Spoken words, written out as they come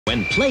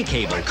When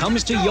PlayCable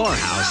comes to your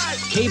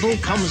house, cable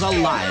comes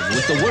alive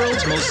with the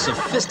world's most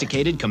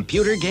sophisticated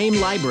computer game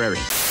library.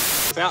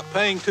 Without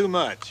paying too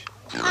much.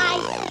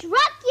 I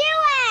struck you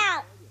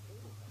out!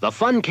 The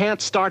fun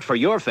can't start for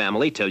your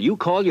family till you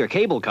call your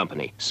cable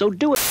company, so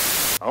do it.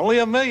 Only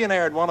a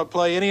millionaire'd want to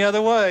play any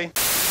other way.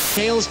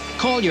 Tails,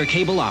 call your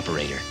cable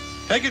operator.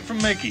 Take it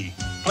from Mickey.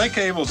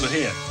 PlayCable's a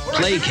hit.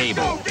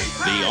 PlayCable,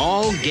 the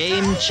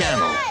all-game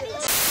channel.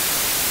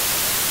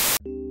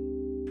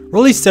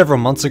 Released several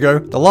months ago,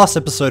 the last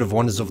episode of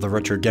Wonders of the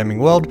Retro Gaming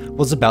World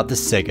was about the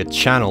Sega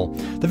Channel.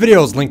 The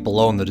video is linked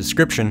below in the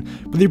description,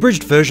 but the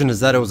abridged version is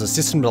that it was a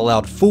system that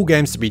allowed full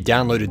games to be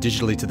downloaded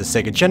digitally to the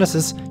Sega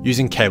Genesis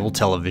using cable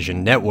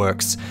television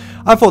networks.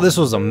 I thought this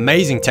was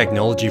amazing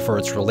technology for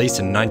its release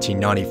in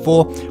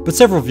 1994, but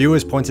several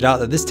viewers pointed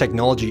out that this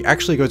technology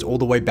actually goes all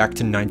the way back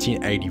to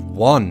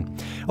 1981.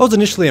 I was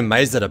initially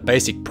amazed that a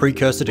basic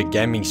precursor to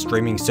gaming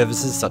streaming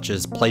services such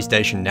as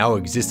PlayStation Now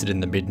existed in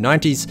the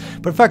mid-90s,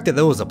 but the fact that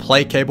there was a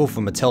PlayCable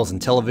for Mattel's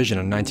Intellivision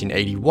in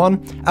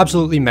 1981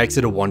 absolutely makes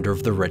it a wonder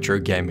of the retro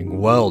gaming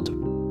world.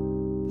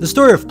 The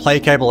story of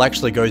PlayCable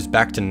actually goes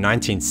back to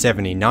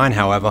 1979,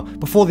 however,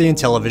 before the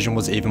Intellivision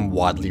was even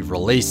widely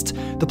released.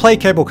 The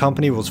PlayCable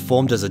company was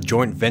formed as a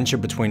joint venture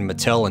between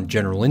Mattel and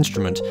General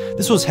Instrument.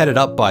 This was headed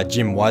up by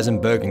Jim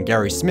Weisenberg and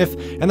Gary Smith,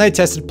 and they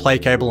tested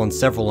PlayCable in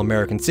several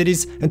American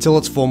cities until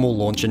its formal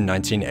launch in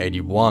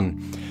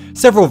 1981.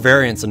 Several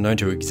variants are known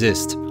to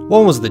exist.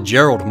 One was the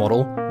Gerald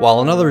model,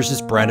 while another is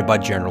just branded by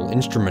General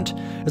Instrument.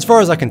 As far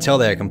as I can tell,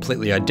 they are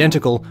completely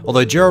identical,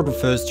 although Gerald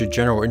refers to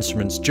General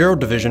Instrument's Gerald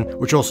division,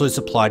 which also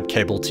supplied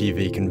cable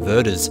TV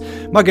converters.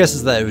 My guess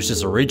is that it was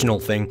just a regional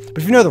thing, but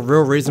if you know the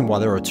real reason why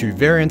there are two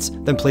variants,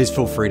 then please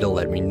feel free to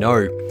let me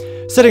know.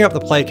 Setting up the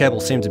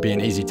PlayCable seemed to be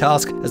an easy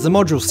task, as the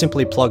module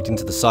simply plugged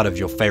into the side of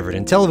your favourite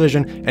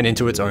Intellivision and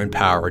into its own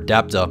power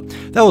adapter.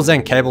 That was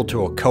then cabled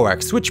to a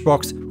coax switch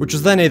box, which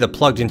was then either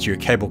plugged into your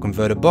cable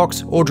converter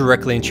box or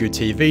directly into your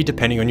TV,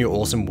 depending on your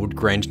awesome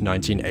wood-grained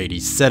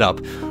 1980s setup.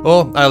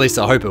 Or at least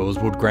I hope it was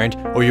wood-grained,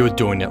 or you were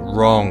doing it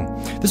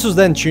wrong. This was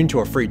then tuned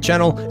to a free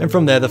channel, and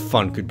from there the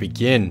fun could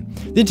begin.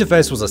 The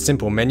interface was a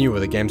simple menu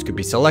where the games could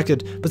be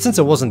selected, but since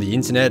it wasn't the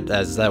internet,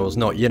 as that was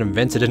not yet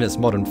invented in its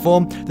modern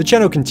form, the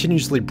channel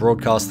continuously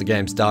broadcast the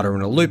game's data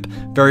in a loop,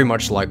 very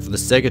much like for the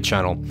Sega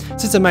Channel.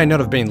 Since it may not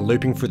have been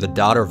looping through the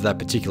data of that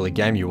particular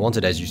game you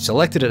wanted as you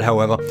selected it,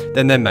 however,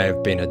 then there may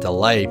have been a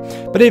delay.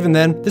 But even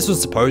then, this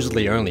was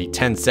supposedly only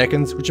 10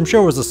 seconds, which I'm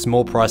sure was a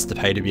small price to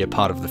pay to be a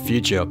part of the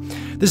future.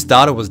 This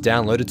data was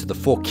downloaded to the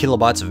 4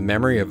 kilobytes of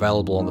memory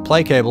available on the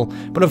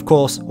PlayCable, but of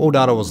course, all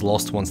data was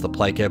lost once the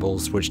PlayCable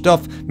was switched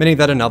off, meaning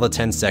that another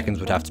 10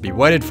 seconds would have to be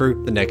waited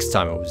through the next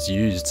time it was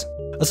used.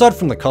 Aside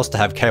from the cost to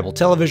have cable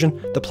television,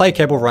 the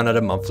PlayCable ran at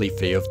a monthly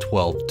fee of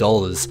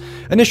 $12.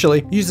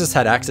 Initially, users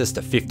had access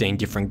to 15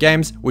 different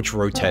games, which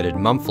rotated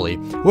monthly.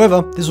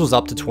 However, this was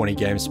up to 20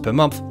 games per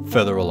month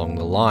further along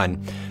the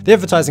line. The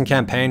advertising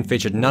campaign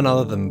featured none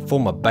other than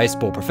former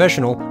baseball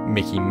professional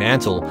Mickey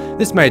Mantle.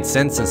 This made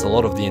sense since a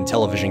lot of the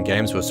Intellivision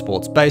games were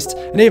sports-based,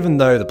 and even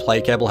though the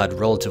PlayCable had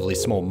relatively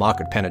small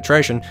market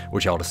penetration,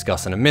 which I'll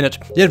discuss in a minute,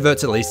 the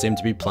adverts at least seemed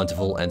to be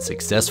plentiful and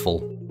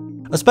successful.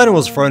 A spanner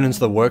was thrown into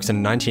the works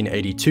in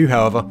 1982,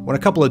 however, when a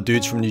couple of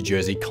dudes from New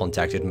Jersey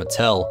contacted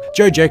Mattel.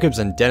 Joe Jacobs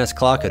and Dennis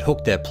Clark had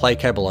hooked their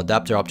PlayCable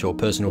adapter up to a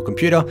personal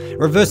computer, and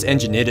reverse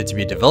engineered it to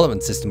be a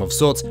development system of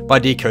sorts by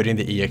decoding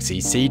the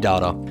EXEC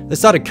data. They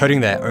started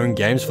coding their own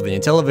games for the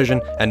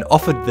Intellivision and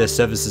offered their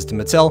services to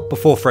Mattel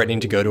before threatening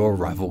to go to a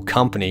rival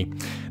company.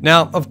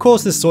 Now, of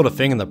course, this sort of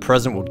thing in the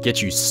present would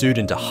get you sued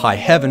into high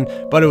heaven,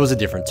 but it was a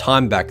different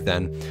time back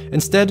then.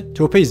 Instead,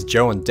 to appease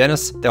Joe and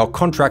Dennis, they were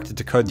contracted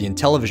to code the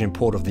Intellivision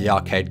port of the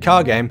arcade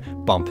car game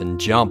Bump and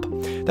Jump.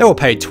 They were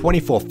paid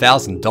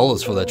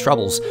 $24,000 for their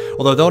troubles,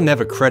 although they were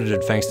never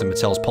credited thanks to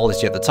Mattel's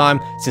policy at the time,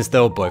 since they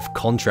were both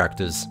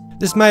contractors.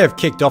 This may have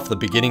kicked off the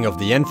beginning of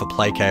the end for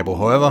PlayCable,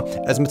 however,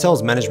 as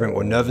Mattel's management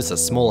were nervous that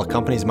smaller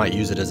companies might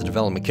use it as a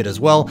development kit as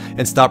well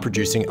and start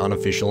producing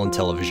unofficial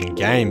Intellivision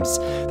games.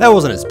 That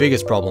wasn't its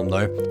biggest problem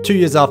though. 2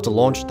 years after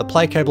launch, the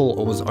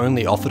PlayCable was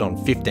only offered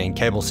on 15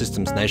 cable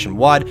systems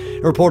nationwide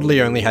and reportedly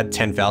only had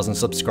 10,000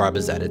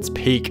 subscribers at its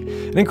peak.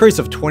 An increase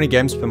of 20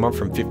 games per month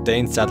from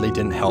 15 sadly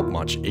didn't help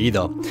much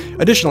either.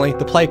 Additionally,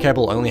 the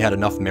PlayCable only had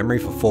enough memory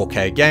for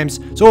 4K games,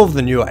 so all of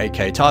the newer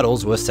 8K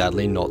titles were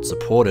sadly not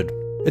supported.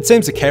 It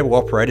seems the cable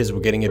operators were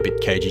getting a bit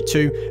cagey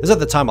too, as at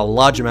the time a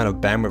large amount of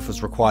bandwidth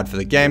was required for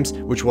the games,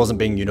 which wasn't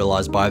being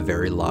utilised by a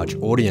very large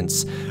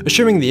audience.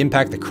 Assuming the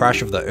impact the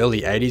crash of the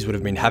early 80s would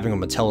have been having on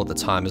Mattel at the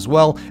time as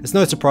well, it's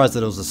no surprise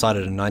that it was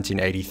decided in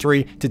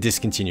 1983 to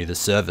discontinue the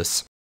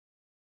service.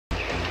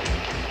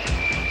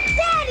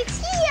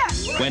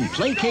 When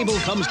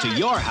PlayCable comes to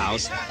your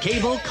house,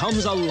 cable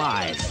comes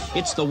alive.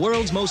 It's the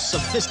world's most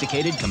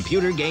sophisticated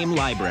computer game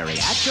library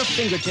at your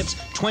fingertips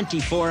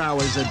 24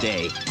 hours a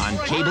day on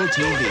cable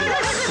TV.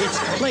 It's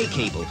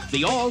PlayCable,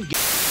 the all...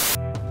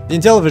 The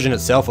Intellivision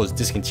itself was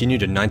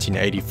discontinued in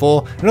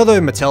 1984, and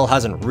although Mattel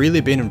hasn't really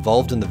been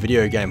involved in the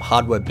video game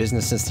hardware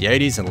business since the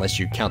 80s unless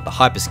you count the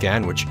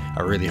Hyperscan, which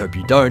I really hope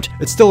you don't,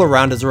 it's still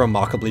around as a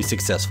remarkably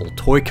successful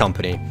toy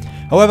company.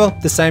 However,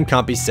 the same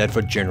can't be said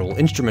for General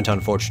Instrument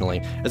unfortunately,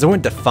 as it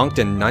went defunct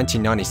in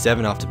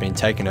 1997 after being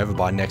taken over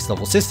by Next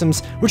Level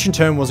Systems, which in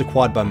turn was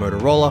acquired by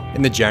Motorola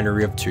in the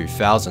January of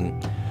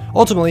 2000.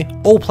 Ultimately,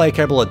 all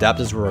PlayCable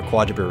adapters were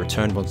required to be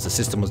returned once the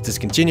system was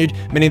discontinued,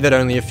 meaning that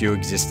only a few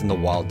exist in the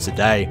wild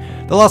today.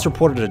 The last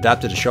reported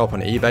adapter to show up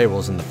on eBay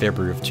was in the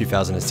February of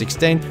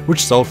 2016,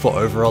 which sold for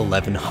over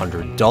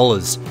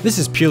 $1,100. This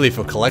is purely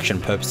for collection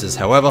purposes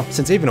however,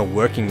 since even a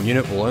working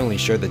unit will only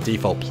show the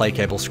default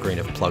PlayCable screen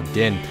if plugged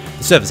in.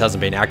 The service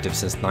hasn't been active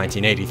since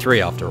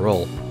 1983 after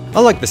all.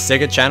 Unlike the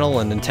Sega Channel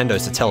and Nintendo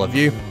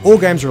Satellaview, all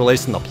games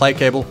released on the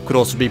PlayCable could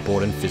also be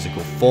bought in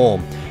physical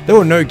form. There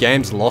were no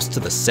games lost to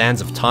the sands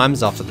of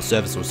times after the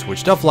service was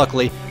switched off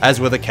luckily, as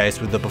were the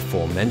case with the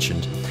before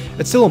mentioned.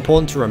 It's still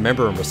important to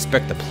remember and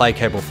respect the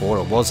PlayCable for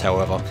what it was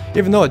however.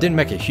 Even though it didn't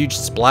make a huge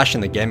splash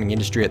in the gaming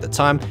industry at the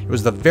time, it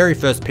was the very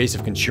first piece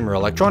of consumer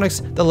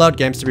electronics that allowed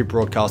games to be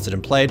broadcasted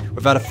and played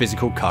without a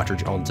physical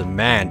cartridge on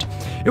demand.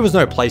 It was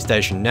no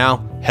PlayStation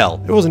now,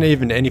 hell, it wasn't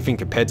even anything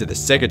compared to the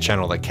Sega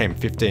Channel that came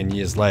 15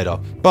 years later,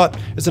 but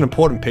it's an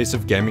important piece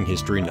of gaming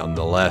history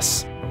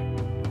nonetheless.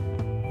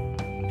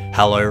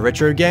 Hello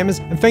retro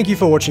gamers, and thank you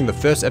for watching the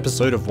first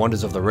episode of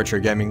Wonders of the Retro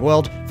Gaming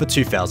World for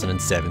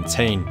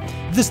 2017.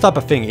 If this type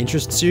of thing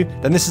interests you,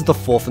 then this is the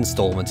 4th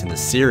installment in the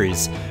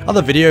series.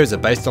 Other videos are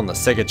based on the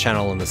Sega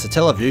Channel and the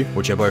Satellaview,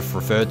 which I both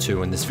referred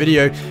to in this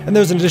video, and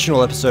there was an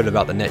additional episode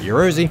about the Net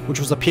Eurosi, which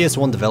was a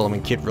PS1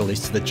 development kit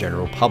released to the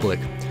general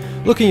public.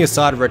 Looking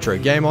aside Retro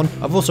Game On,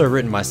 I've also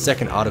written my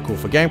second article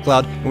for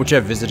GameCloud in which I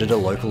visited a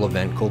local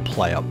event called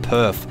Play Up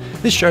Perth.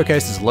 This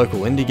showcases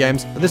local indie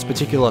games, but this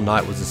particular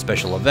night was a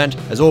special event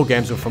as all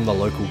games were from the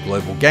local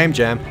Global Game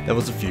Jam that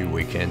was a few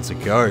weekends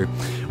ago.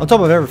 On top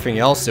of everything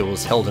else, it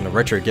was held in a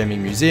retro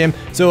gaming museum,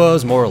 so it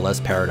was more or less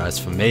paradise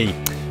for me.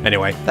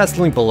 Anyway, that's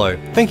the link below.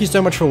 Thank you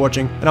so much for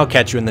watching, and I'll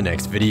catch you in the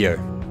next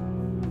video.